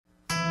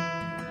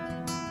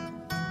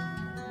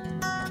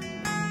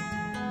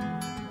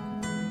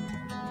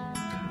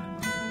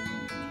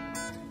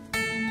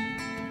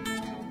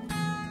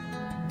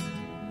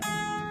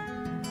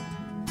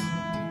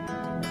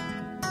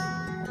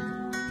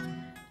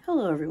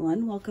Hello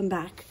everyone, welcome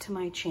back to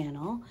my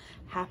channel.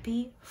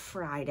 Happy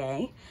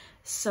Friday.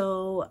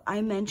 So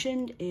I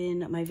mentioned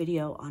in my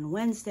video on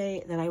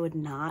Wednesday that I would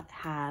not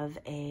have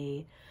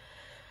a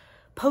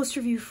post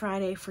review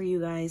Friday for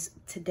you guys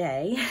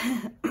today,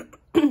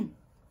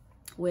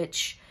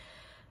 which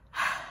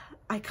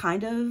I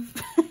kind of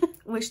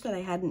wish that I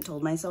hadn't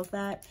told myself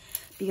that,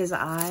 because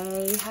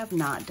I have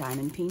not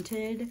diamond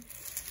painted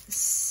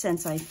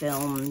since I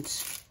filmed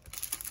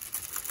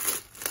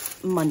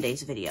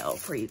Monday's video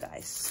for you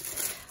guys.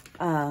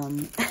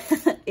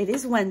 It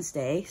is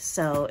Wednesday,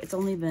 so it's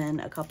only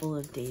been a couple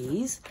of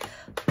days,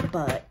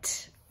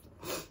 but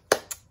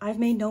I've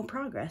made no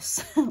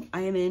progress.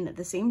 I am in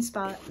the same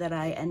spot that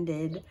I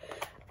ended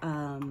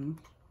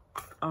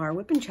our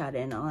wipnchat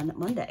in on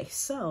Monday.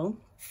 So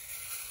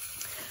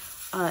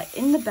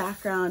in the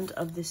background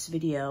of this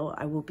video,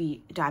 I will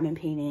be diamond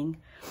painting,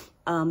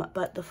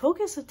 but the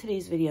focus of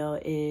today's video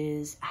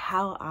is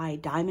how I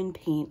diamond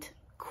paint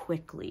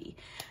quickly.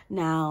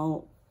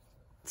 Now,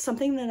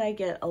 something that I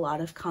get a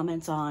lot of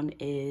comments on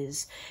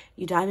is,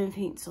 you diamond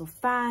paint so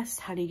fast,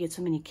 how do you get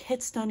so many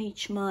kits done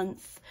each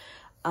month?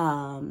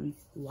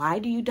 Why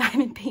do you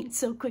diamond paint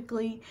so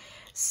quickly?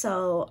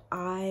 So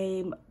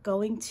I'm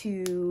going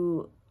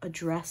to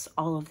address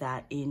all of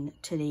that in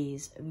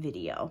today's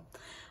video.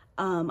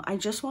 I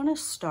just want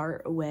to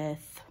start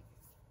with,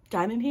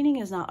 diamond painting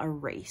is not a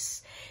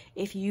race.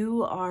 If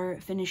you are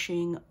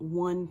finishing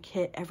one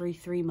kit every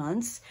 3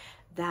 months,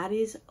 that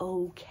is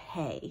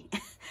okay.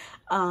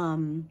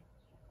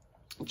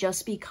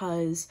 Just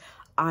because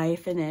I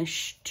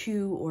finish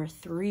 2 or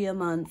 3 a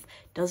month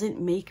doesn't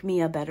make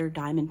me a better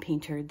diamond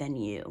painter than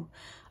you.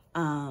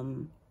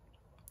 And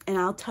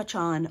I'll touch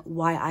on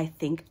why I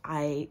think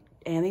I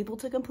am able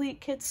to complete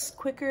kits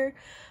quicker,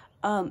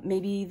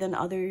 maybe than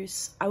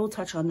others. I will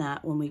touch on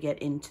that when we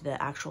get into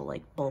the actual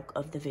bulk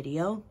of the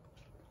video.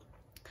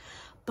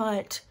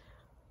 But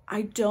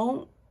I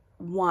don't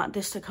want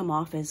this to come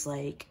off as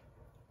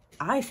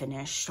I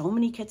finish so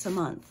many kits a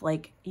month.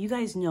 You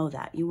guys know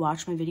that. You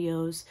watch my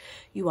videos,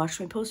 you watch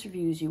my post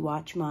reviews, you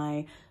watch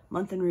my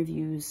month in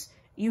reviews.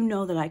 You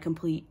know that I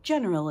complete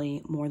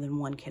generally more than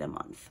 1 kit a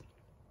month.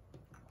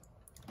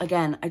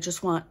 Again, I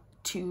just want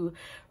to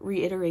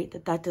reiterate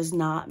that that does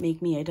not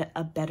make me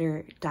a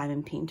better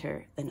diamond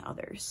painter than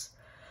others.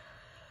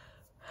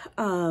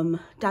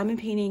 Diamond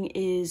painting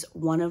is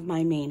one of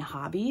my main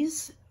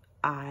hobbies.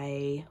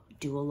 I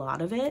do a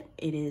lot of it.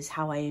 It is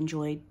how I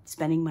enjoy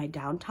spending my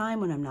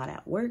downtime when I'm not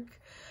at work,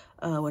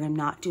 when I'm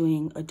not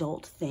doing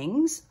adult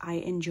things. I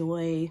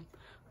enjoy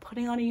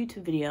putting on a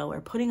YouTube video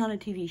or putting on a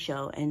TV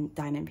show and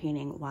diamond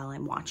painting while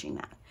I'm watching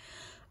that.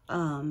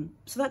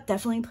 So that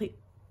definitely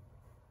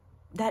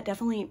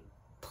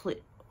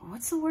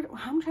what's the word?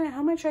 How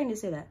am I trying to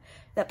say that?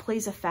 That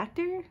plays a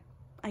factor?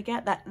 I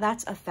get that.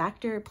 That's a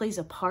factor, plays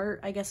a part,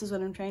 I guess is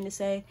what I'm trying to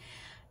say,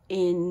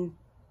 in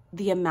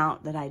the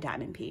amount that I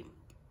diamond paint.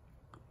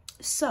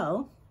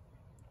 So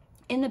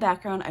in the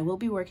background, I will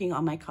be working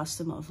on my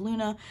custom of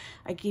Luna.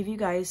 I gave you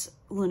guys,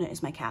 Luna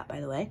is my cat, by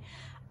the way.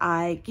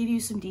 I gave you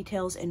some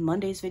details in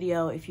Monday's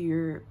video if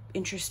you're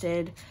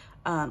interested.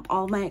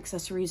 All my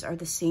accessories are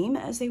the same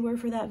as they were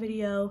for that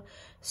video.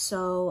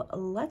 So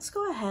let's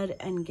go ahead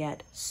and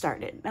get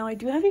started. Now, I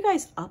do have you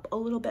guys up a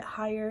little bit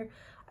higher.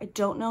 I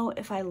don't know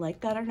if I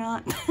like that or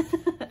not.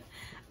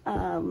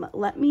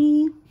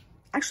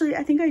 Actually,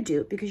 I think I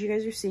do, because you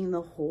guys are seeing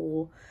the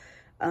whole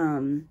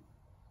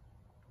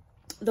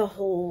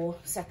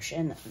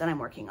section that I'm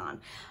working on.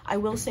 I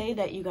will say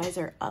that you guys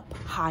are up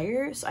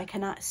higher, so I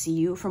cannot see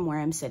you from where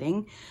I'm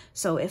sitting.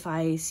 So if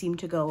I seem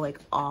to go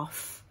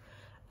off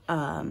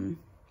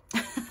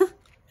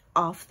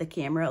off the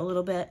camera a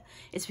little bit,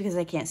 it's because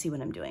I can't see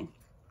what I'm doing.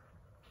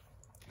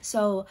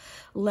 So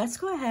let's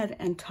go ahead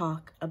and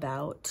talk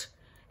about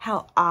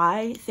how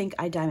I think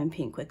I diamond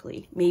paint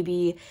quickly.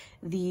 Maybe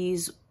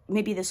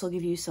this will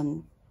give you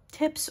some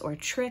tips or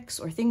tricks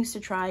or things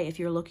to try if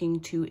you're looking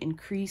to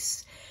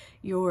increase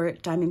your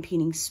diamond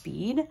painting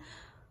speed.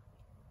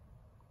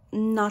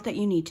 Not that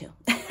you need to.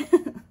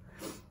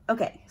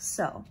 Okay,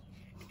 so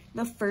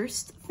the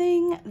first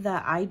thing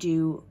that I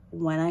do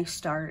when I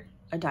start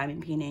a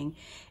diamond painting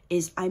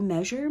is I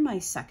measure my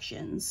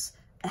sections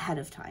ahead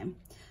of time.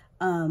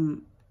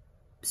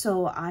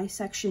 So I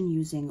section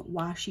using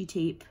washi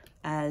tape,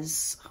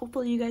 as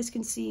hopefully you guys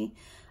can see.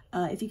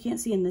 If you can't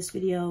see in this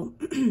video,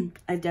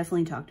 I've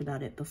definitely talked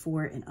about it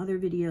before in other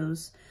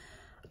videos.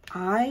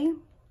 I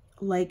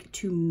like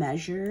to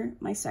measure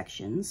my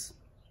sections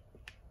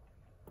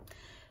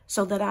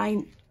so that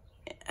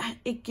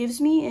it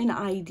gives me an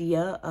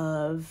idea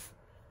of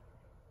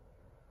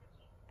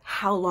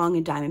how long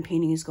a diamond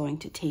painting is going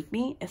to take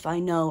me if I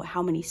know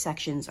how many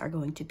sections are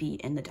going to be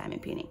in the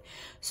diamond painting.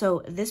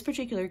 So this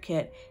particular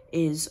kit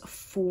is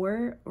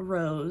 4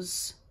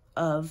 rows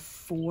of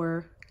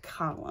 4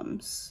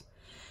 columns.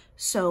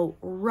 So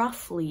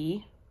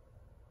roughly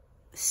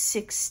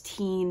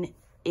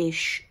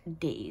 16-ish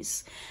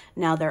days.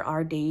 Now there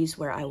are days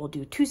where I will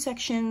do 2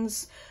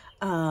 sections,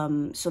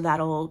 so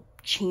that'll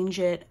change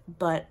it,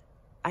 but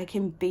I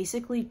can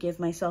basically give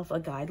myself a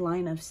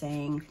guideline of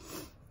saying,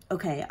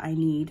 okay, I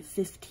need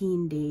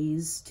 16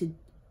 days to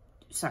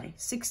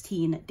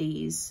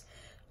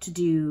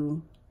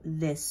do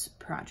this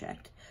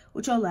project,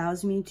 which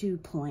allows me to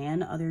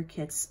plan other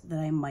kits that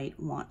I might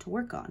want to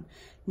work on.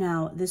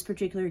 Now, this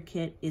particular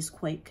kit is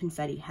quite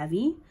confetti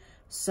heavy,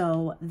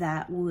 so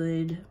that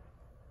would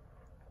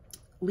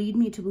lead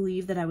me to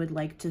believe that I would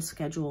like to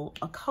schedule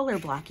a color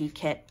blocky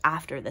kit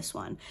after this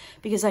one,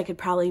 because I could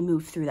probably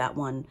move through that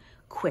one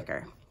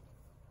quicker.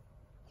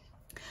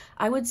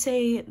 I would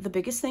say the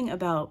biggest thing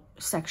about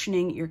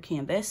sectioning your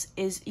canvas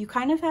is you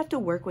kind of have to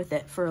work with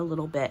it for a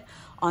little bit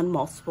on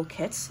multiple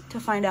kits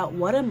to find out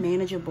what a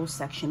manageable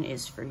section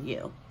is for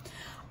you.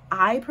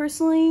 I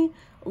personally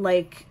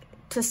like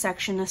to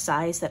section a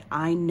size that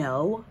I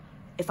know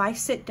if I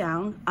sit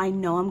down, I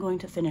know I'm going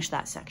to finish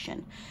that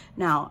section.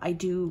 Now, I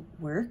do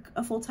work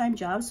a full-time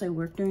job, so I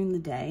work during the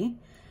day.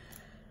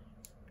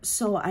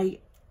 So I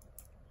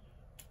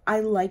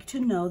like to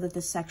know that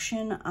the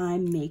section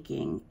I'm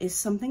making is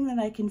something that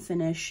I can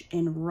finish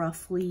in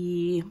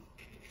roughly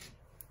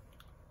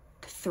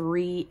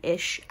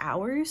 3-ish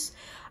hours.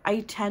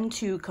 I tend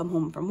to come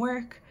home from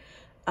work,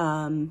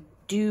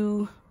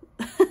 do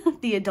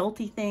the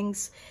adulty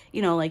things,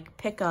 you know, like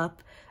pick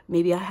up.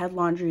 Maybe I had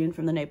laundry in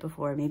from the night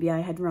before. Maybe I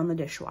had run the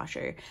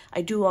dishwasher.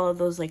 I do all of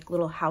those like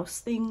little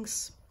house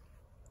things.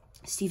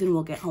 Steven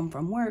will get home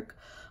from work.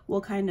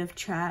 We'll kind of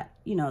chat,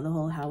 you know, the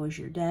whole how was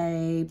your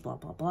day, blah,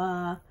 blah,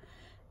 blah.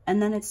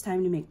 And then it's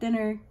time to make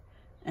dinner.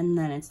 And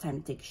then it's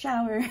time to take a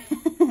shower,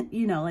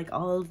 you know, like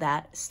all of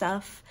that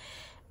stuff.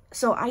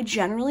 So I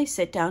generally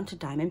sit down to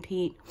diamond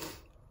paint.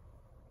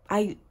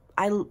 I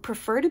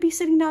prefer to be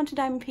sitting down to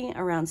diamond paint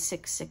around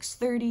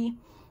 6:30.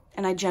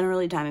 And I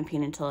generally diamond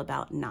paint until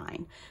about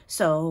 9.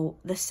 So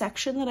the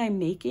section that I'm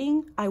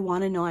making, I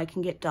want to know I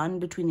can get done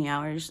between the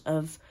hours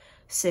of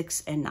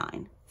 6 and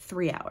 9,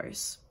 3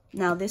 hours.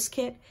 Now this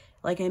kit,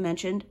 like I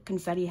mentioned,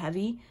 confetti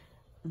heavy,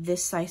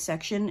 this size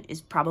section is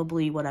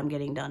probably what I'm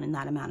getting done in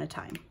that amount of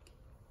time.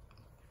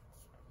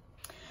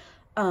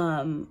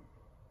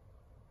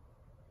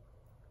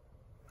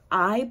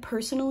 I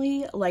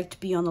personally like to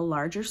be on the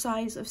larger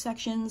size of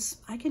sections.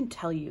 I can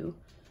tell you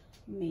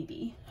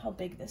maybe how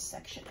big this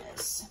section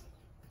is.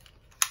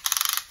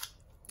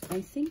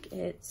 I think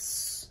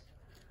it's,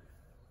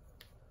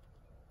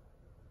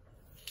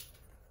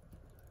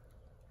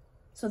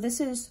 so this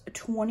is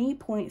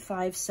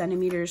 20.5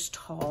 centimeters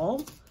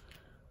tall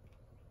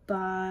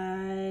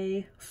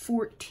by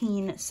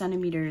 14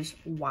 centimeters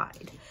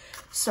wide.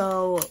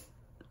 So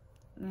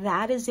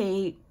that is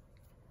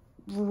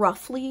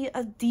roughly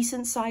a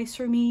decent size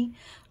for me.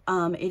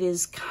 It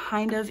is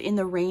kind of in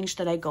the range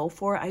that I go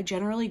for. I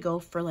generally go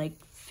for like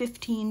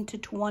 15 to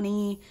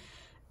 20,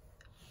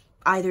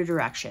 either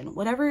direction,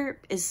 whatever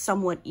is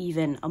somewhat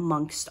even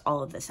amongst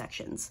all of the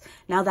sections.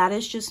 Now that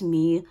is just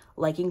me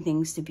liking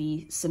things to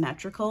be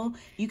symmetrical.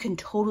 You can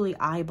totally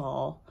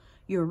eyeball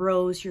your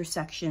rows, your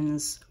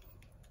sections,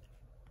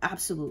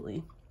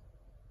 absolutely.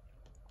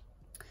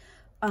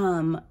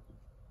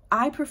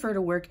 I prefer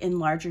to work in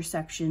larger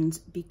sections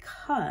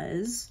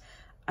because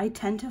I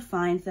tend to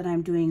find that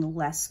I'm doing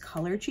less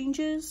color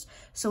changes.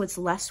 So it's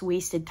less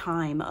wasted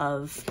time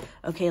of,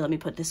 okay, let me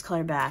put this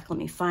color back. Let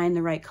me find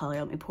the right color.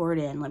 Let me pour it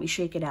in. Let me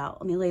shake it out.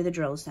 Let me lay the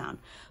drills down.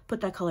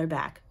 Put that color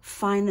back.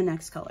 Find the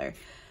next color.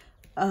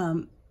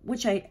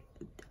 Which I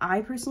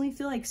personally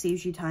feel like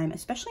saves you time,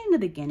 especially in the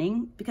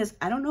beginning, because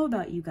I don't know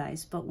about you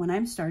guys, but when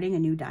I'm starting a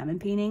new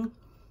diamond painting,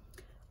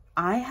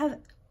 I have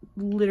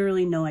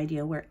literally no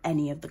idea where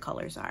any of the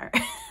colors are.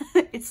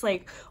 It's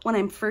like when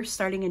I'm first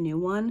starting a new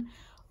one,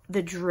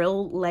 the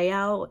drill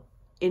layout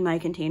in my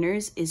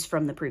containers is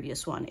from the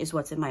previous one, is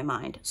what's in my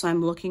mind. So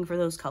I'm looking for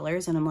those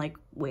colors and I'm like,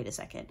 wait a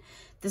second,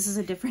 this is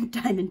a different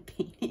diamond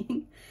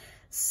painting.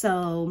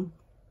 So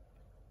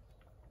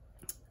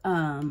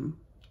that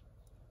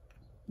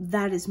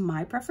is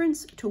my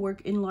preference, to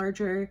work in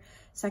larger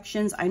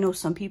sections. I know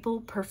some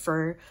people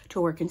prefer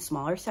to work in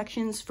smaller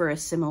sections for a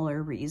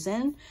similar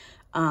reason.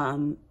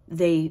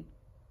 They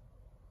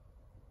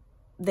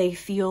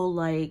feel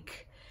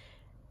like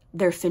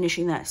they're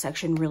finishing that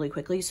section really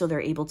quickly, so they're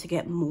able to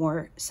get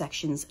more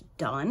sections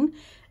done.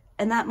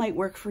 And that might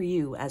work for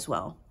you as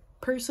well.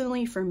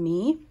 Personally, for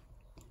me,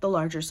 the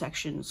larger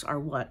sections are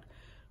what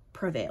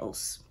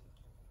prevails.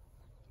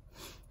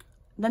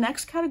 The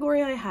next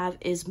category I have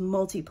is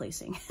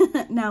multi-placing.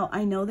 Now,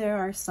 I know there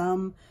are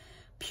some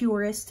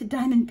purist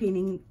diamond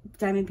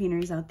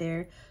painters out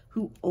there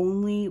who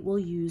only will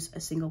use a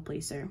single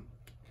placer.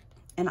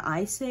 And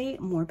I say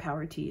more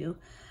power to you.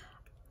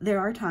 There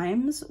are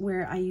times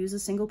where I use a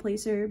single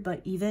placer,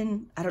 but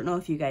even, I don't know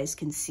if you guys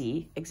can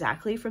see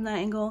exactly from that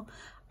angle,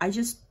 I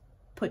just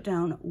put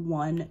down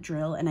one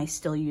drill and I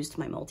still used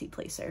my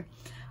multi-placer.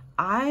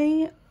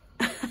 I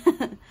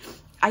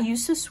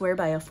used to swear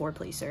by a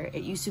 4-placer.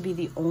 It used to be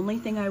the only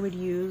thing I would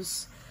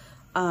use,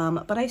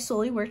 but I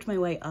slowly worked my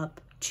way up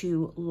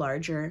to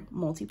larger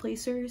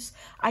multi-placers.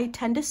 I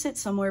tend to sit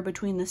somewhere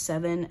between the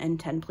 7 and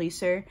 10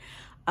 placer.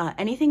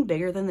 Anything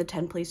bigger than the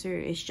 10 placer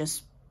is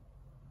just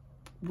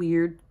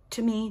weird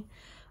to me.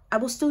 I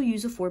will still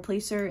use a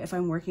 4-placer if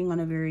I'm working on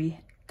a very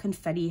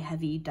confetti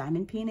heavy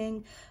diamond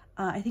painting.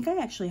 I think I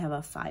actually have a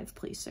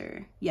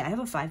 5-placer. Yeah, I have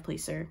a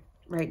 5-placer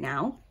right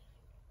now.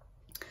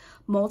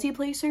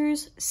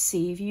 Multi-placers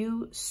save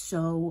you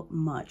so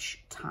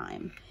much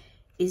time.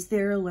 Is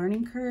there a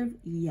learning curve?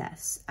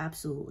 Yes,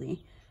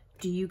 absolutely.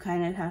 Do you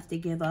kind of have to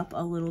give up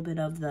a little bit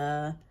of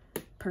the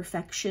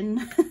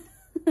perfectionist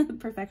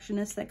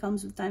that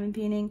comes with diamond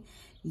painting?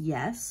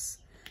 Yes.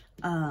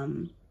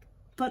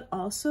 But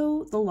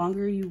also, the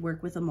longer you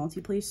work with a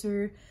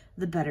multi-placer,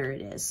 the better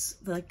it is.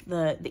 Like,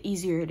 the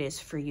easier it is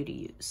for you to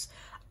use.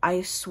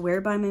 I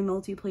swear by my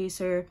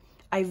multi-placer.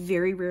 I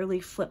very rarely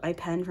flip my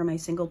pen for my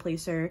single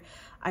placer.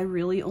 I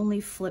really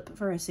only flip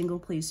for a single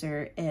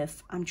placer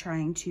if I'm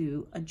trying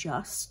to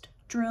adjust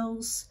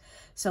drills.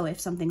 So if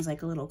something's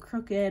like a little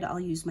crooked, I'll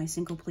use my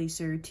single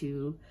placer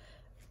to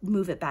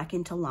move it back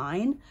into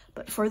line.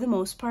 But for the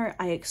most part,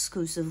 I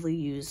exclusively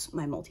use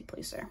my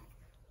multi-placer.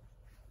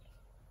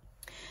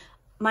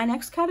 My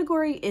next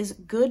category is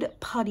good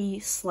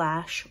putty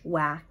 /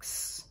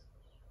 wax,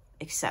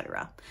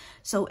 etc.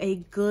 So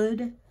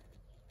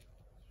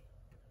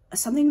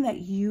something that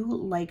you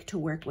like to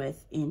work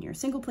with in your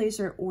single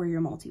placer or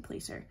your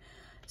multi-placer.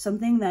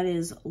 Something that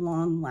is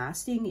long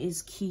lasting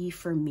is key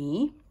for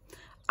me.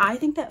 I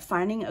think that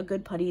finding a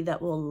good putty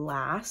that will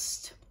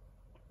last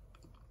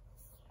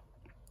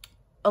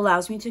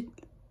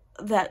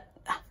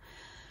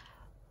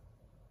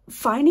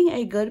finding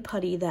a good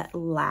putty that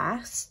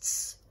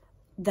lasts,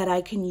 that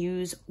I can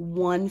use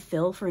one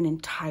fill for an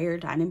entire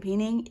diamond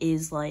painting,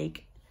 is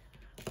like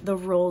the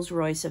Rolls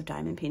Royce of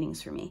diamond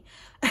paintings for me,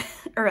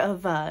 or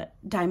of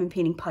diamond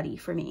painting putty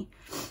for me.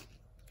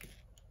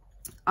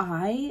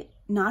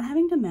 Not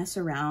having to mess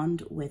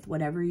around with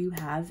whatever you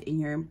have in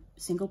your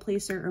single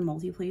placer or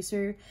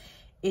multi-placer,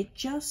 it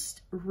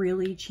just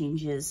really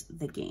changes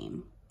the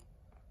game.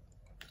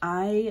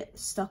 I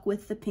stuck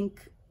with the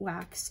pink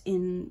wax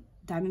in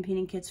diamond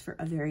painting kits for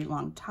a very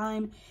long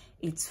time.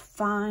 It's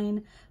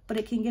fine, but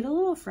it can get a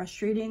little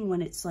frustrating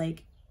when it's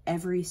like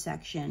every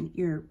section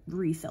you're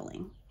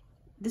refilling.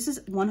 This is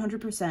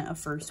 100% a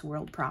first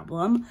world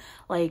problem.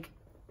 Like,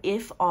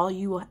 if all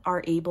you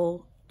are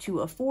able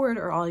to afford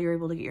or all you're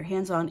able to get your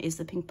hands on is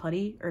the pink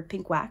putty or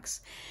pink wax,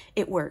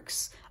 it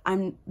works.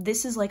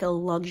 This is like a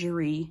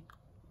luxury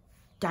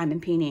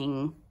diamond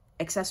painting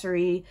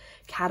accessory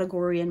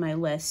category in my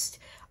list.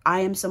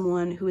 I am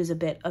someone who is a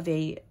bit of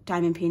a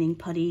diamond painting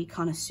putty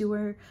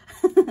connoisseur.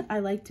 I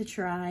like to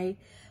try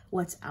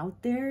what's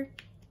out there.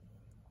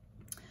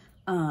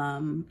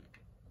 And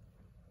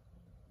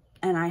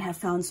I have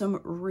found some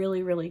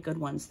really, really good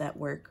ones that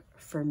work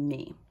for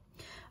me.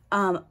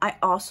 I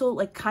also,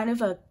 like, kind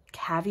of a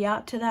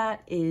caveat to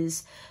that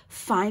is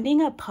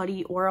finding a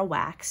putty or a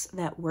wax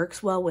that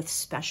works well with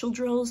special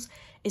drills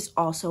is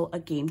also a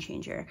game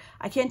changer.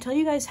 I can't tell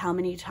you guys how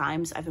many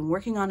times I've been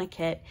working on a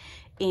kit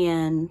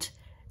and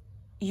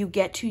you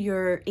get to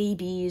your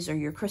ABs or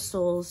your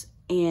crystals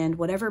and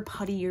whatever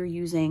putty you're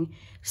using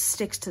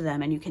sticks to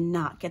them and you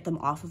cannot get them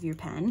off of your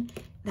pen.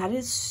 That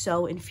is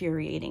so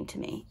infuriating to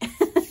me.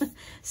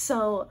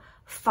 So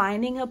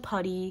finding a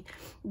putty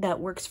that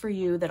works for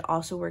you that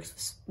also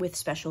works with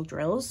special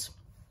drills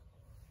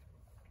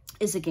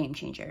is a game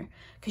changer,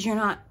 because you're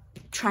not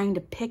trying to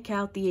pick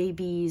out the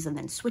ABs and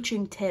then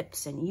switching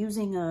tips and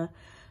using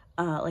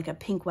like a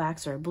pink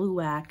wax or a blue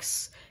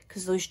wax,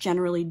 because those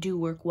generally do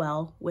work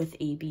well with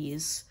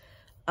ABs.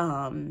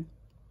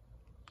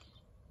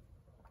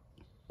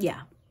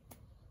 Yeah,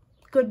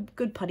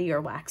 good putty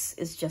or wax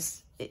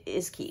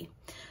is key.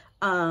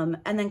 And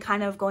then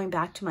kind of going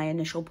back to my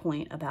initial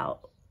point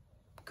about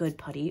good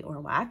putty or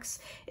wax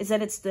is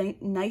that it's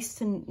nice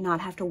to not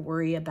have to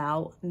worry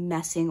about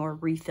messing or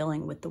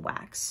refilling with the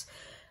wax.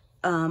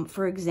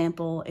 For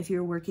example, if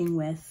you're working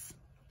with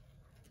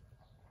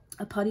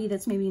a putty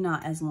that's maybe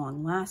not as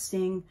long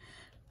lasting,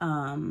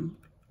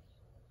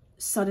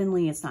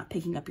 suddenly it's not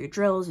picking up your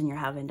drills and you're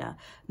having to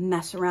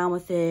mess around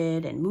with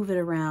it and move it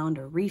around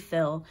or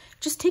refill.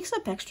 It just takes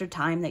up extra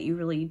time that you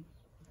really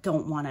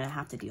don't want to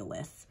have to deal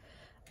with.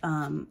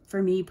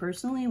 For me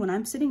personally, when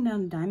I'm sitting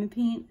down to diamond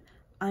paint,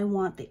 I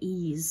want the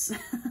ease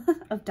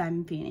of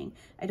diamond painting.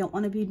 I don't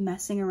want to be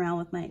messing around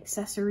with my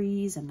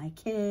accessories and my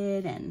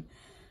kit and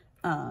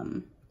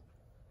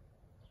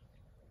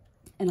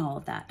all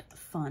of that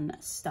fun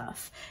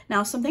stuff.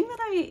 Now, something that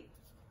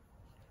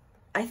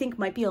I think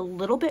might be a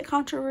little bit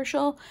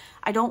controversial.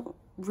 I don't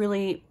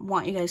really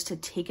want you guys to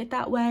take it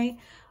that way,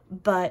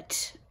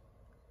 but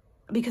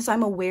because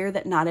I'm aware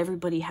that not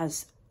everybody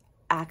has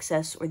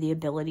access or the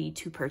ability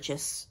to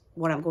purchase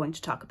what I'm going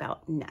to talk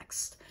about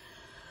next.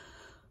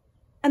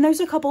 And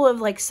there's a couple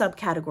of like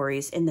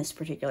subcategories in this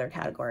particular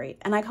category,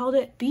 and I called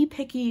it Be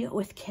Picky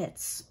with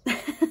Kits.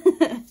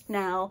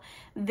 Now,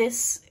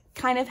 this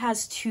kind of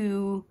has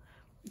two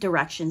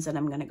directions that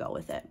I'm going to go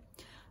with it.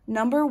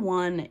 Number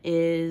one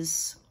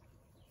is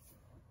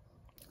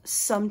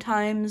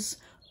sometimes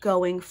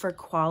going for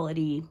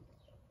quality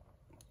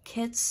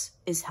kits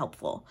is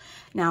helpful.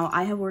 Now,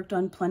 I have worked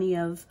on plenty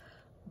of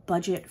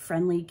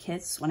budget-friendly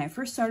kits when I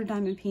first started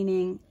diamond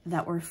painting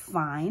that were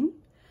fine,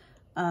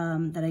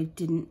 that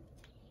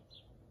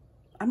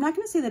I'm not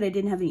going to say that I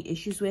didn't have any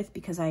issues with,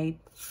 because I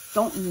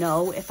don't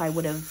know if I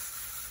would have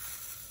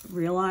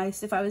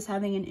realized if I was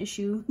having an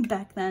issue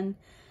back then.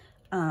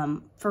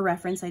 For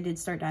reference, I did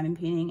start diamond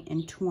painting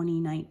in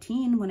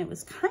 2019 when it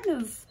was kind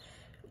of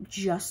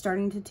just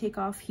starting to take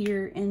off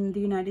here in the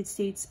United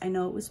States. I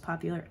know it was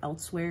popular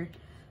elsewhere,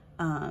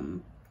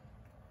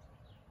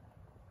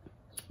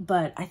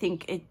 but I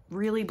think it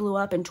really blew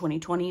up in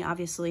 2020,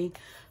 obviously.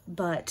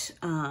 But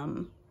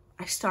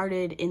I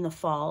started in the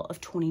fall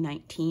of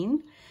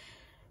 2019,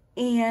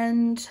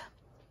 and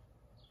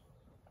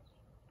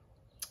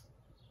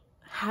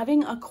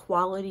having a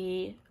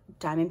quality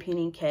diamond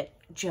painting kit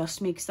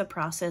just makes the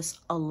process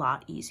a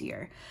lot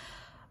easier.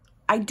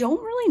 I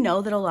don't really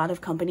know that a lot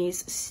of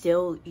companies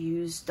still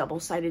use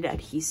double-sided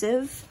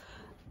adhesive.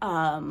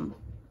 I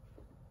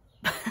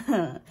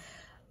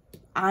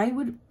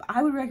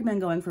would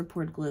recommend going for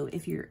poured glue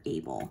if you're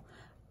able.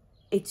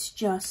 It's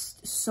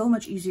just so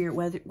much easier,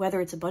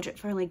 whether it's a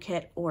budget-friendly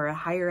kit or a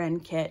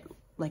higher-end kit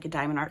like a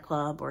Diamond Art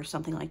Club or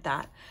something like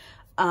that.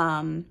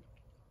 The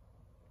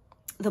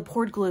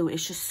poured glue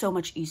is just so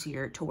much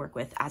easier to work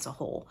with as a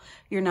whole.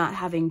 You're not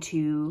having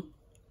to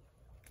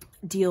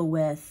deal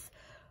with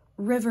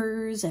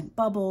rivers and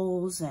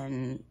bubbles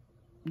and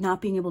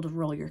not being able to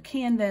roll your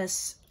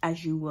canvas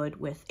as you would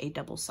with a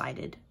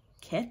double-sided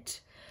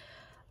kit.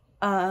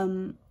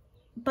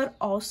 But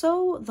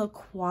also the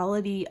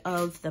quality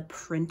of the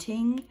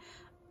printing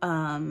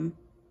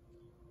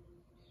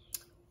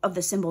of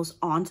the symbols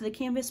onto the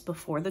canvas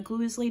before the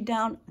glue is laid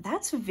down,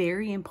 that's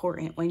very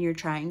important when you're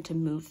trying to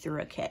move through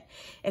a kit.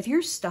 If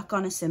you're stuck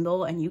on a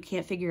symbol and you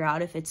can't figure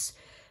out if it's,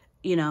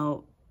 you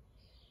know,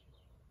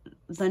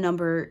 the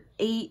number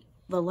 8,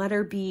 the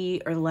letter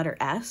B, or the letter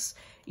S,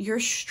 you're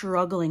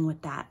struggling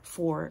with that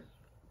for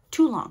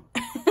too long.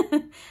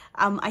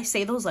 I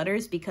say those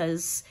letters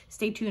because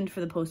stay tuned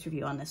for the post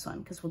review on this one,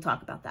 because we'll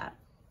talk about that.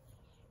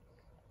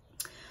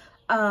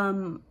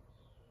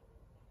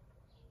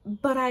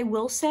 But I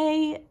will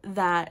say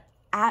that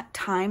at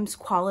times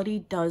quality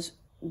does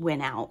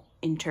win out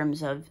in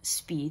terms of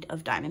speed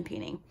of diamond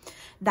painting.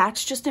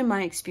 That's just in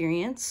my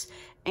experience.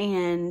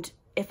 And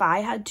if I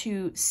had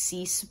to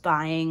cease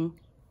buying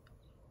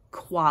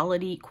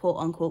quality, quote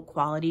unquote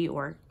quality,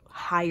 or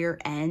higher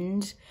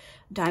end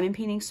diamond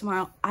paintings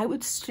tomorrow, I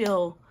would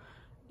still,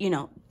 you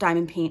know,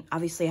 diamond paint.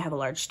 Obviously I have a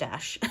large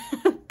stash,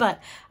 but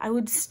I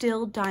would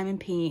still diamond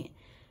paint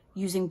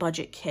using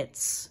budget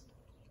kits.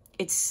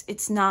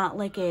 It's not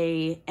like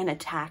an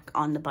attack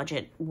on the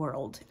budget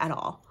world at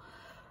all.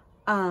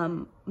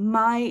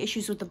 My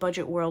issues with the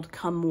budget world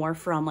come more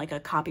from like a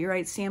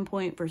copyright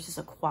standpoint versus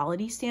a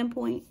quality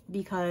standpoint,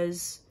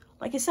 because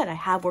like I said, I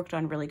have worked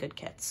on really good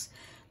kits.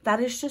 That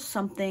is just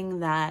something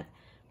that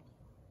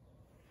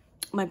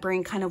my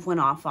brain kind of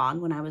went off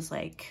on when I was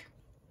like,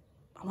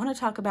 I want to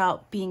talk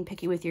about being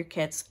picky with your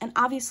kits. And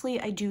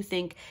obviously I do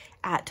think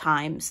at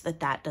times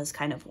that does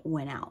kind of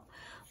win out.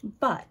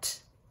 But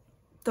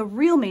the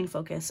real main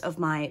focus of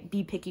my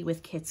be picky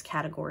with kits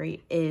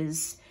category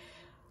is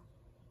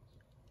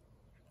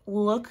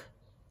look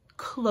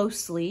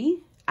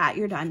closely at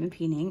your diamond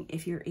painting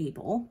if you're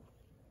able.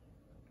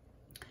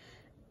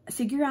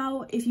 Figure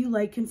out if you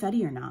like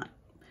confetti or not,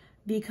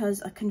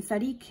 because a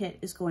confetti kit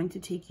is going to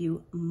take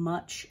you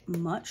much,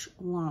 much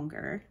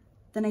longer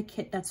than a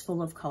kit that's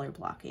full of color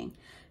blocking.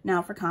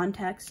 Now, for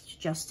context,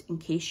 just in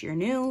case you're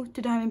new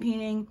to diamond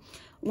painting,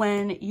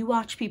 when you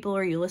watch people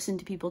or you listen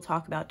to people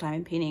talk about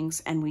diamond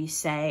paintings and we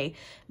say,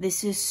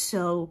 this is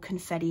so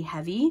confetti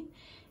heavy,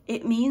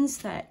 it means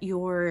that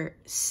your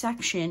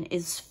section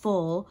is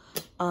full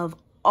of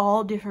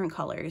all different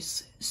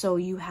colors. So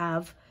you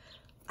have,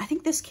 I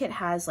think this kit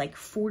has like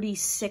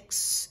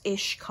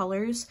 46-ish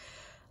colors.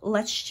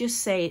 Let's just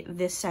say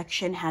this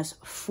section has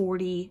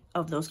 40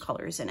 of those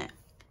colors in it.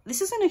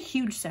 This isn't a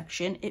huge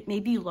section. It may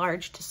be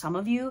large to some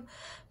of you,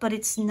 but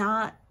it's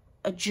not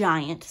a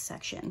giant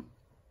section.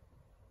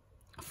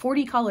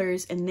 40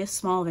 colors in this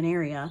small of an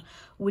area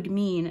would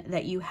mean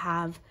that you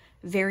have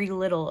very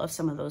little of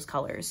some of those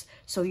colors.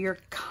 So you're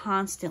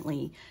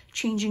constantly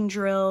changing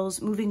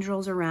drills, moving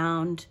drills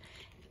around,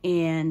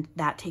 and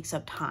that takes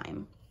up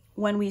time.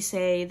 When we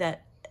say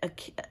that a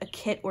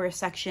kit or a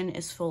section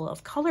is full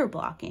of color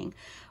blocking,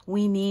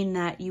 we mean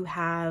that you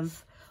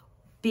have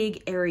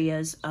big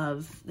areas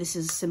of, this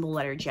is symbol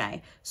letter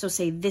J. So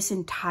say this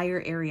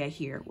entire area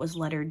here was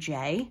letter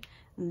J,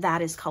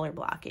 that is color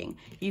blocking.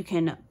 You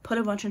can put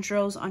a bunch of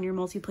drills on your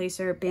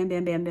multi-placer, bam,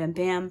 bam, bam, bam,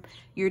 bam.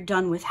 You're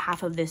done with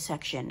half of this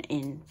section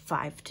in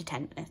 5 to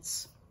 10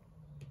 minutes.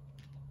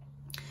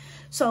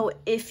 So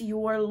if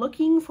you're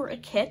looking for a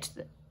kit,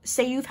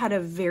 say you've had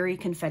a very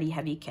confetti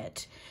heavy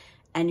kit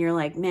and you're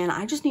like, man,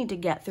 I just need to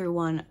get through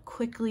one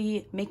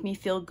quickly, make me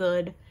feel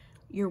good.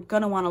 You're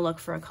gonna wanna look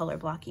for a color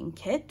blocking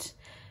kit.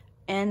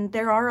 And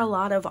there are a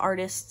lot of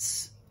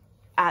artists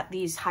at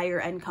these higher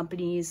end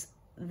companies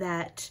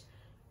that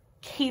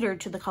cater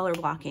to the color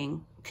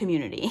blocking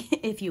community,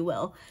 if you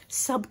will,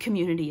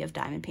 sub-community of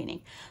diamond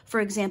painting. For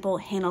example,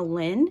 Hannah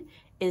Lynn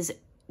is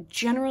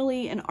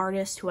generally an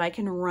artist who I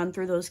can run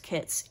through those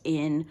kits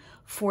in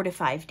 4 to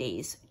 5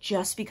 days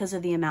just because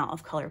of the amount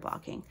of color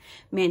blocking.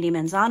 Mandy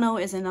Manzano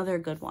is another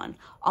good one.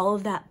 All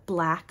of that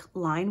black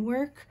line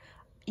work,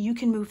 you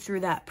can move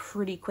through that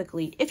pretty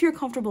quickly if you're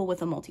comfortable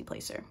with a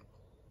multi-placer.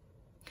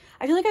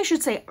 I feel like I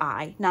should say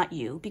I, not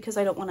you, because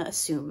I don't want to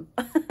assume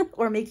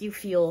or make you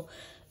feel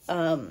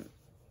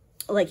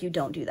like you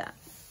don't do that.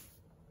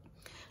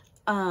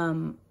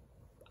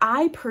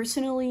 I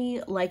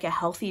personally like a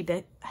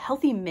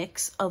healthy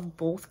mix of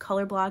both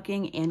color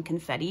blocking and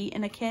confetti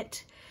in a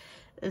kit.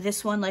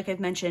 This one, like I've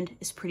mentioned,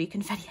 is pretty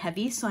confetti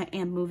heavy, so I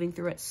am moving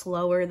through it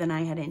slower than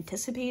I had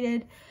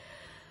anticipated.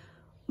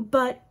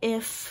 But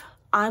if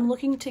I'm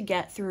looking to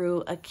get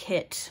through a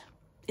kit,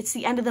 it's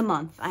the end of the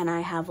month and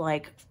I have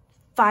like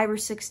 5 or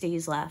 6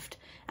 days left,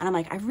 and I'm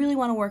like, I really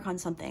want to work on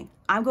something.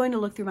 I'm going to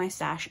look through my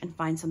stash and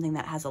find something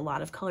that has a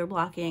lot of color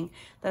blocking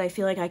that I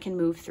feel like I can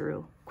move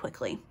through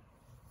quickly.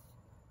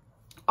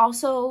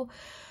 Also,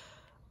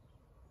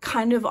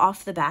 kind of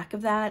off the back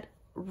of that,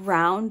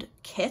 round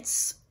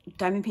kits,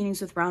 diamond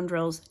paintings with round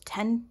drills,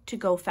 tend to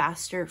go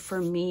faster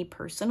for me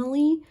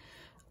personally.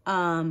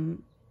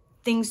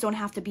 Things don't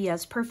have to be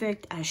as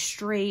perfect, as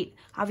straight.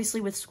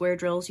 Obviously with square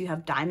drills, you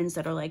have diamonds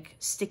that are like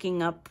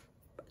sticking up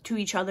to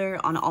each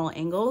other on all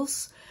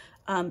angles.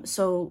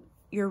 So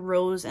your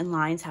rows and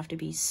lines have to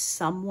be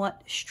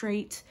somewhat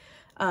straight.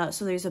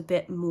 So there's a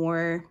bit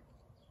more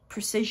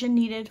precision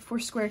needed for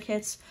square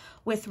kits.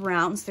 With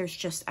rounds, there's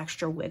just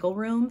extra wiggle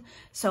room.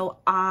 So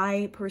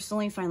I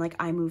personally find like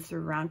I move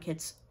through round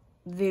kits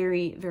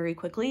very, very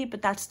quickly,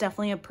 but that's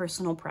definitely a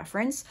personal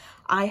preference.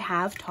 I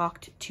have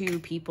talked to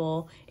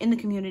people in the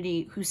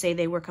community who say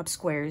they work up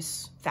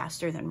squares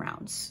faster than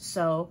rounds.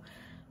 So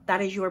that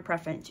is your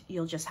preference.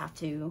 You'll just have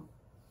to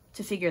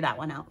figure that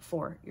one out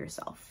for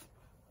yourself.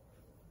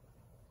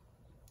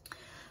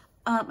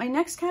 My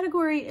next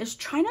category is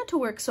try not to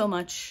work so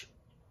much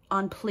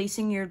on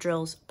placing your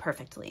drills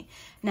perfectly.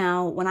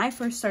 Now, when I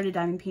first started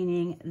diamond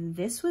painting,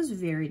 this was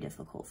very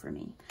difficult for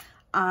me.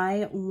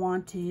 I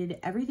wanted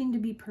everything to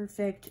be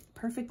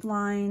perfect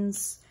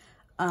lines.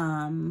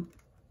 I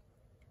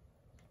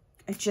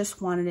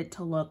just wanted it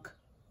to look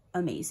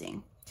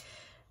amazing.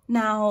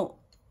 Now,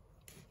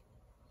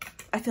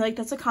 I feel like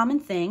that's a common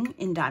thing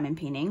in diamond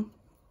painting,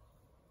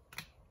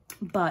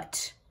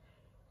 but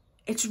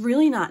it's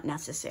really not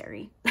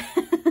necessary.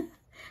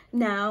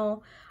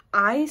 Now,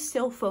 I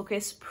still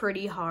focus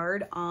pretty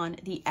hard on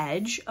the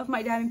edge of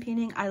my diamond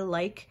painting. I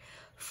like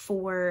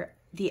for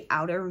the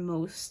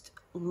outermost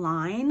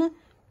line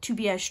to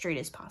be as straight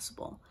as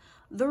possible.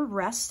 The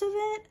rest of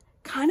it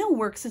kind of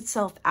works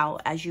itself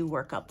out as you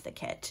work up the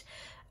kit.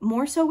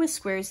 More so with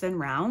squares than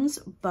rounds,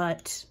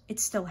 but it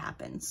still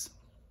happens.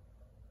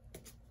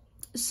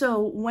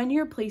 So when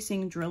you're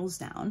placing drills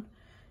down,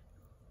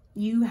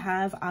 you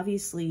have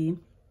obviously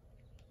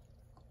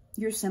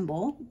your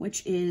symbol,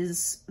 which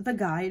is the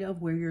guide of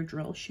where your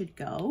drill should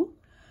go.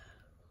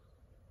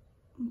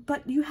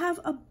 But you have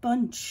a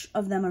bunch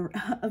of them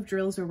of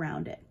drills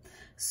around it.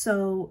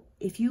 So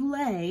if you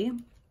lay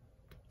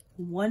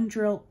one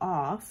drill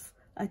off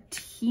a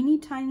teeny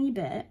tiny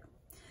bit,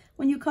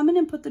 when you come in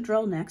and put the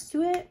drill next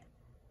to it,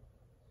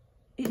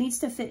 it needs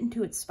to fit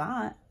into its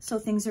spot. So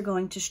things are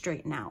going to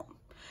straighten out.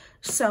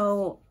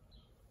 So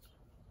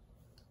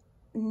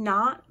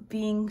not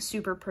being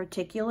super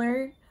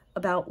particular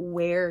about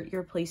where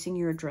you're placing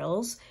your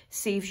drills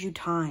saves you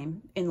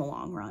time in the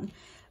long run,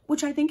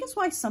 which I think is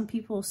why some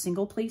people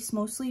single place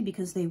mostly,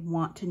 because they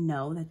want to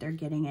know that they're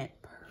getting it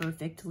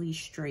perfectly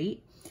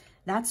straight.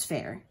 That's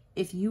fair.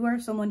 If you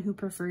are someone who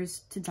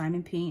prefers to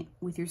diamond paint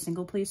with your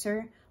single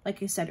placer,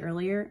 like I said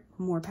earlier,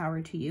 more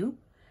power to you.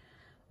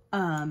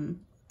 But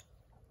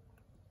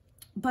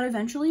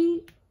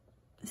eventually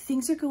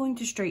things are going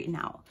to straighten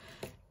out.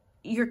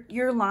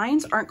 Your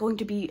lines aren't going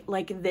to be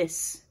like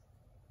this.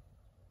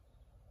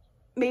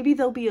 Maybe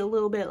they'll be a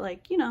little bit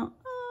like, you know,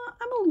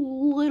 I'm a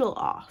little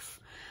off.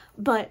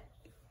 But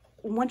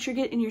once you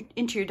get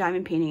into your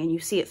diamond painting and you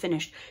see it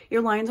finished,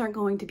 your lines aren't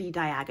going to be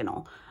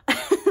diagonal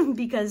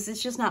because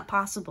it's just not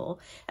possible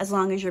as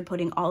long as you're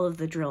putting all of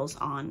the drills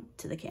on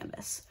to the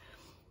canvas.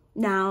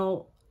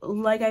 Now,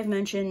 like I've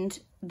mentioned,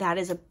 that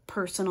is a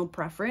personal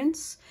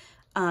preference.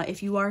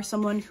 If you are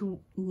someone who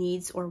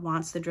needs or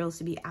wants the drills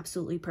to be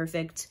absolutely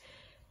perfect,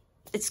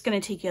 it's going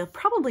to take you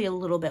probably a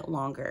little bit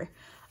longer.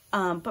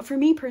 But for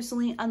me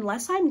personally,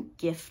 unless I'm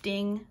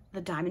gifting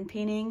the diamond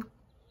painting,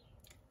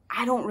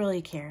 I don't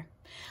really care.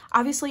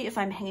 Obviously, if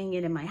I'm hanging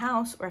it in my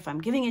house or if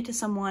I'm giving it to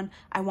someone,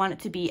 I want it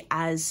to be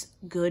as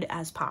good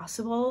as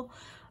possible.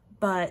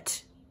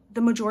 But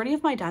the majority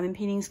of my diamond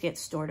paintings get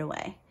stored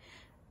away.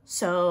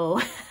 So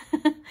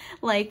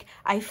like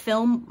I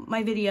film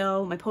my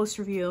video, my post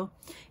review,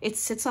 it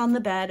sits on the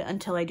bed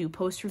until I do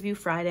post review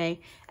Friday,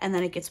 and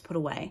then it gets put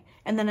away.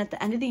 And then at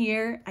the end of the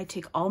year, I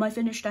take all my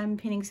finished diamond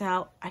paintings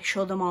out, I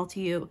show them all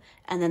to you,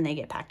 and then they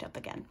get packed up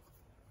again.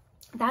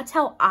 That's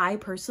how I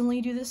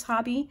personally do this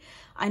hobby.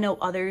 I know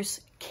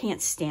others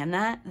can't stand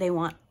that. They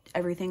want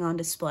everything on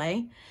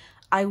display.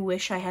 I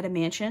wish I had a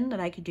mansion that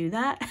I could do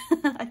that.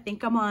 I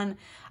think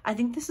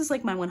this is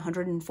like my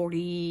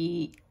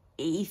 148th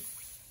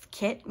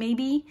kit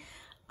maybe.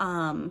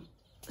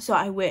 So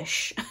I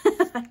wish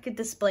I could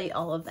display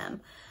all of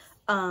them.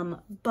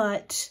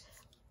 But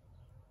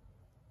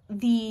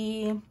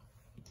the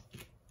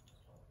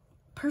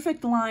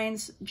perfect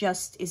lines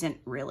just isn't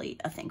really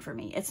a thing for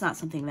me. It's not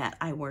something that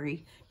I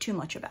worry too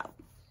much about.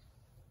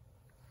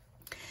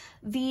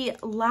 The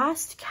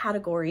last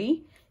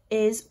category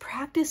is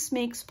practice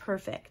makes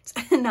perfect.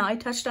 Now, I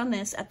touched on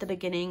this at the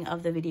beginning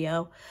of the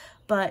video,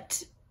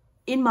 but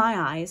in my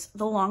eyes,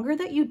 the longer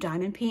that you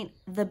diamond paint,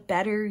 the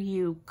better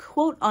you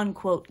quote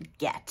unquote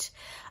get.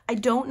 I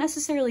don't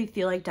necessarily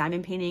feel like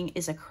diamond painting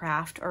is a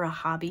craft or a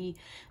hobby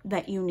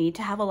that you need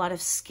to have a lot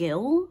of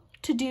skill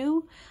to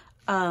do.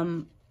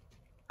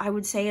 I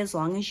would say as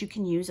long as you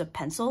can use a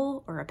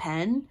pencil or a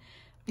pen,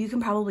 you can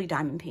probably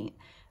diamond paint.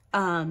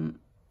 And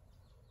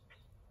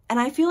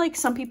I feel like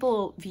some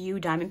people view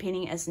diamond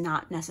painting as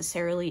not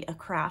necessarily a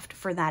craft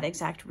for that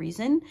exact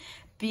reason,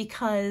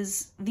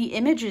 because the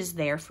image is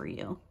there for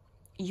you.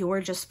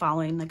 You're just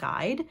following the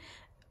guide.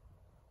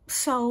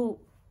 So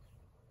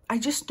I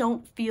just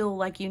don't feel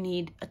like you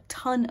need a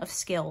ton of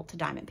skill to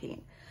diamond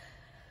paint.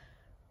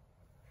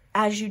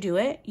 As you do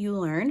it, you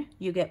learn,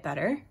 you get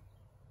better.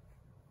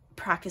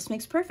 Practice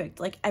makes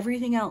perfect, like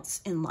everything else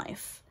in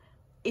life.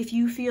 If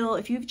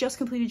you've just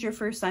completed your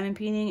first diamond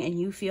painting and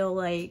you feel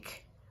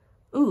like,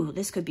 ooh,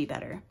 this could be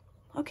better.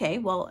 Okay,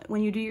 well,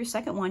 when you do your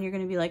second one, you're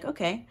going to be like,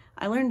 okay,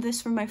 I learned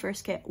this from my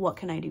first kit. What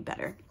can I do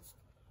better?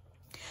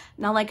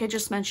 Now, like I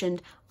just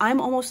mentioned, I'm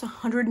almost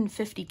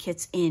 150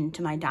 kits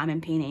into my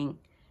diamond painting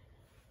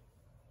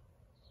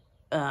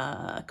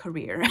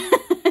career,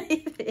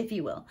 if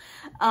you will.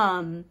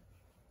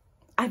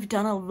 I've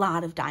done a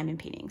lot of diamond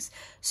paintings.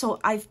 So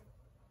I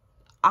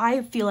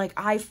feel like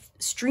I've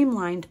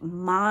streamlined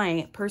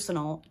my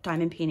personal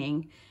diamond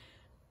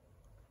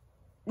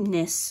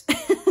painting-ness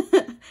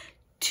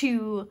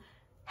to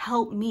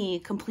help me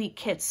complete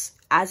kits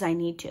as I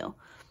need to.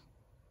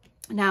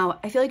 Now,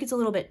 I feel like it's a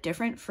little bit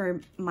different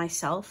for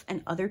myself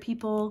and other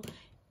people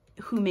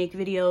who make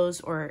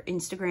videos or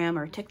Instagram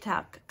or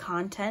TikTok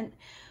content.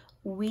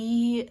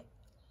 We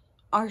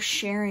are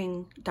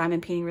sharing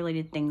diamond painting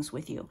related things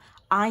with you.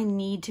 I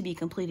need to be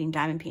completing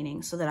diamond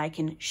paintings so that I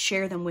can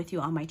share them with you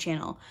on my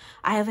channel.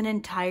 I have an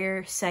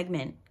entire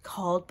segment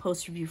called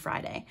Post Review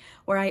Friday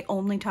where I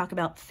only talk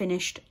about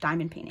finished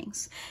diamond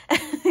paintings.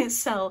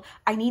 So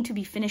I need to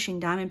be finishing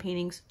diamond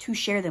paintings to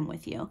share them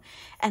with you.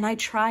 And I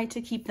try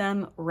to keep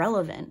them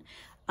relevant.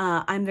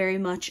 I'm very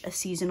much a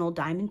seasonal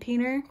diamond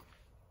painter,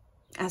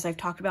 as I've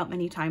talked about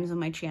many times on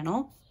my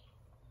channel.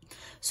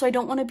 So I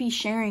don't want to be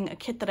sharing a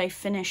kit that I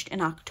finished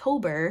in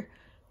October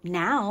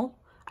now.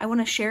 I want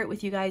to share it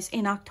with you guys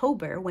in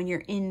October when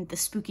you're in the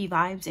spooky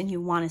vibes and you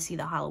want to see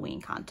the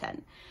Halloween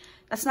content.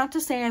 That's not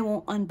to say I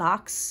won't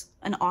unbox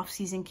an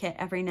off-season kit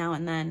every now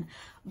and then,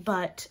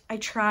 but I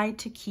try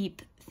to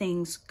keep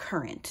things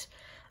current.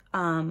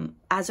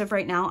 As of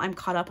right now, I'm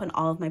caught up on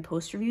all of my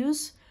post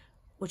reviews,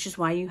 which is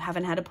why you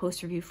haven't had a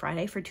Post Review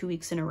Friday for 2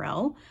 weeks in a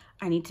row.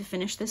 I need to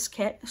finish this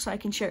kit so I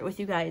can share it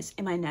with you guys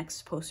in my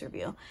next post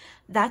review.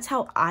 That's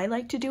how I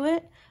like to do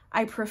it.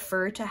 I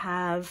prefer to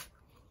have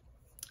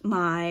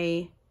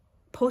my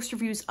post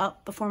reviews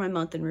up before my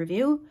month in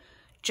review,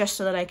 just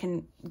so that I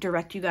can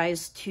direct you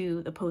guys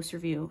to the post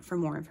review for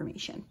more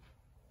information.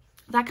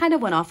 That kind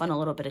of went off on a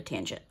little bit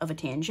of a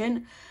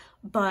tangent,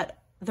 but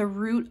the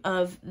root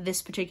of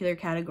this particular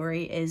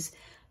category is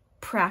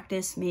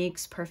practice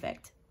makes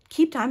perfect.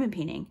 Keep diamond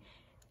painting.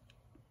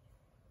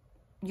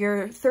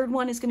 Your third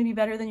one is going to be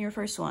better than your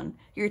first one.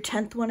 Your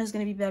 10th one is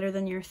going to be better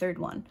than your third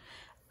one.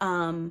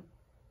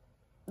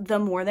 The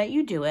more that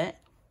you do it,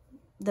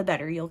 the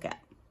better you'll get.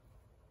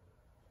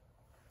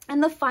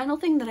 And the final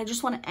thing that I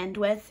just want to end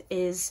with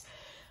is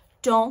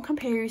don't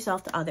compare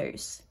yourself to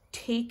others.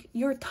 Take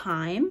your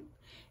time,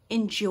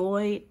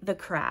 enjoy the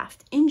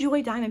craft,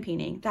 enjoy diamond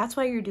painting. That's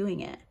why you're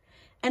doing it.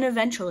 And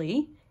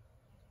eventually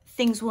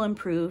things will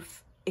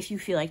improve if you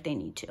feel like they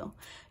need to.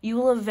 You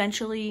will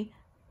eventually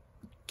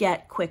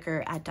get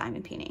quicker at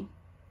diamond painting.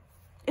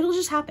 It'll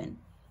just happen.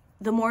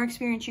 The more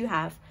experience you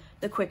have,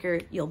 the quicker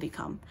you'll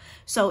become.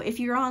 So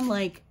if you're on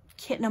like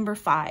kit number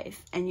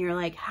 5 and you're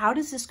like, how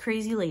does this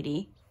crazy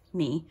lady,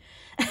 me,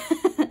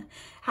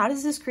 how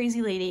does this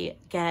crazy lady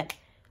get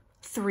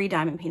 3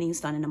 diamond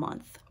paintings done in a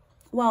month?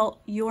 Well,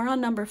 you're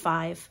on number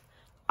 5.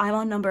 I'm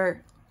on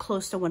number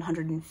close to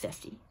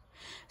 150.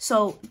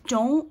 So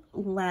don't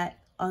let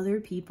other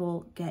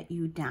people get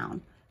you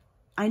down.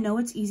 I know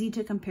it's easy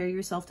to compare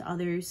yourself to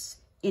others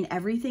in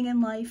everything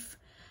in life,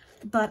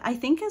 but I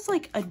think as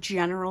like a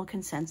general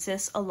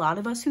consensus, a lot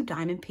of us who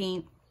diamond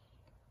paint,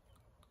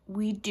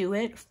 we do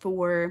it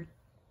for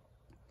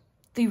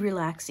the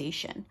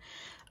relaxation.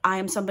 I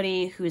am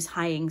somebody who is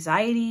high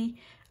anxiety.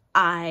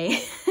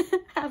 I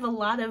have a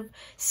lot of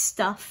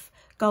stuff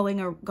going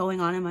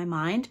on in my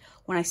mind.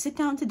 When I sit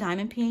down to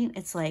diamond paint,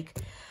 it's like,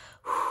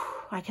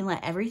 I can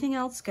let everything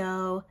else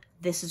go.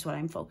 This is what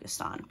I'm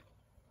focused on.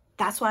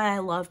 That's why I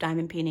love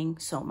diamond painting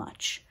so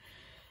much.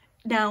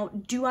 Now,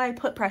 do I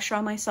put pressure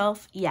on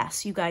myself?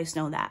 Yes, you guys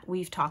know that.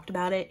 We've talked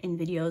about it in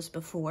videos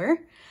before.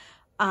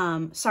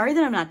 Sorry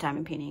that I'm not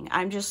diamond painting.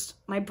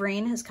 My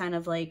brain has kind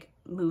of like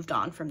moved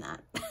on from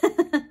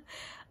that.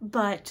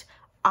 But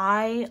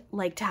I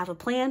like to have a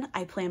plan.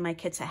 I plan my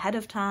kits ahead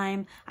of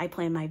time. I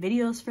plan my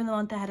videos for the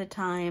month ahead of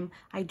time.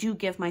 I do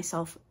give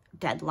myself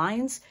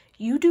deadlines.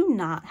 You do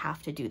not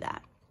have to do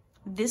that.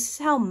 This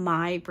is how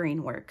my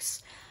brain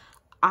works.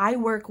 I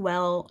work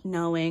well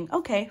knowing,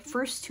 okay,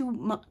 first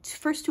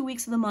two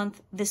weeks of the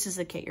month, this is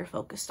the kit you're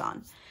focused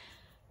on.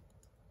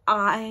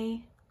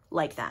 I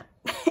like that.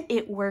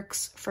 It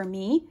works for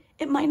me.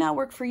 It might not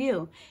work for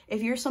you.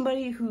 If you're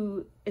somebody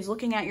who is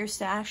looking at your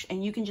stash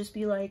and you can just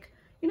be like,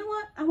 you know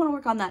what? I want to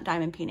work on that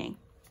diamond painting.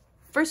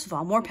 First of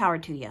all, more power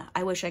to you.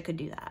 I wish I could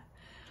do that.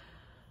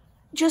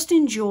 Just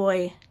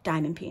enjoy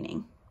diamond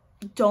painting.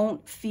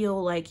 Don't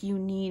feel like you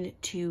need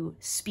to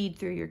speed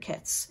through your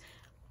kits.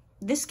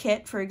 This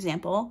kit, for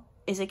example,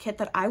 is a kit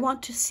that I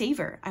want to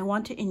savor. I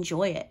want to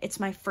enjoy it. It's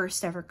my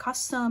first ever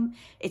custom.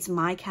 It's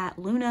my cat,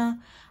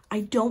 Luna.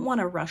 I don't want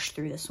to rush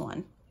through this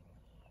one.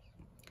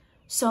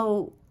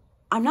 So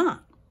I'm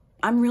not.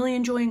 I'm really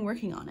enjoying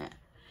working on it.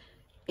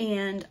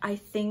 And I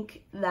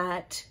think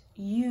that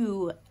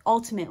you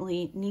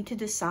ultimately need to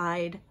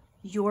decide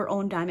your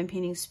own diamond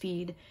painting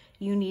speed.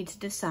 You need to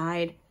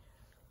decide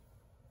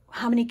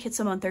how many kits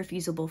a month are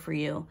feasible for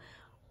you.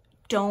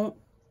 Don't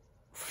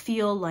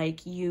feel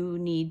like you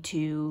need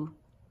to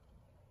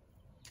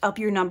up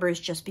your numbers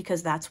just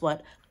because that's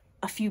what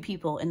a few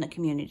people in the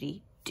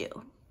community do.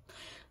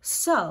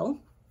 So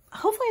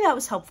hopefully that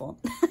was helpful.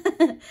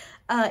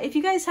 If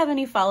you guys have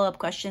any follow-up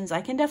questions,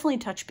 I can definitely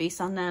touch base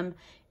on them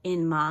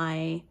in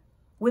my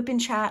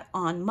wipnchat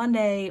on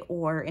Monday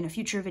or in a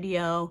future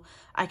video.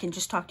 I can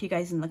just talk to you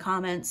guys in the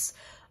comments.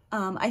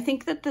 I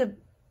think that the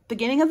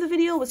beginning of the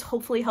video was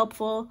hopefully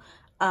helpful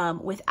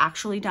with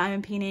actually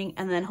diamond painting,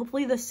 and then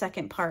hopefully the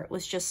second part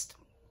was just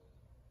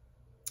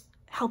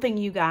helping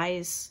you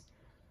guys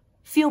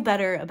feel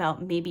better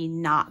about maybe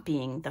not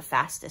being the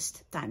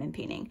fastest diamond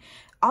painting.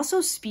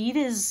 Also, speed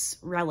is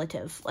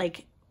relative.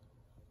 Like,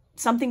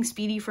 something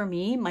speedy for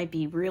me might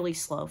be really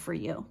slow for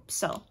you.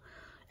 So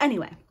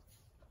anyway,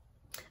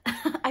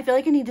 I feel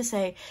like I need to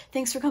say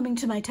thanks for coming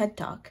to my TED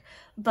Talk,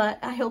 but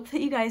I hope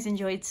that you guys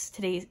enjoyed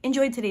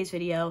today's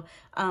video.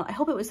 I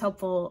hope it was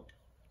helpful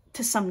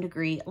to some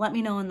degree. Let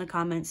me know in the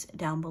comments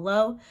down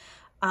below.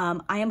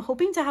 I am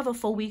hoping to have a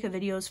full week of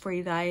videos for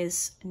you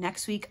guys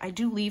next week. I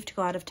do leave to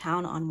go out of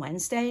town on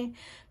Wednesday,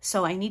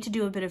 so I need to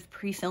do a bit of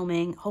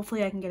pre-filming.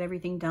 Hopefully I can get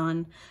everything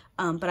done,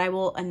 but I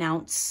will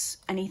announce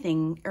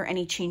anything or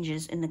any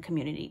changes in the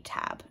community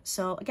tab.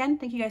 So again,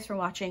 thank you guys for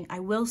watching.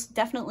 I will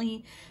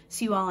definitely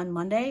see you all on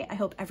Monday. I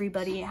hope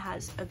everybody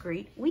has a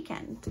great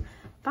weekend.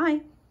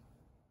 Bye.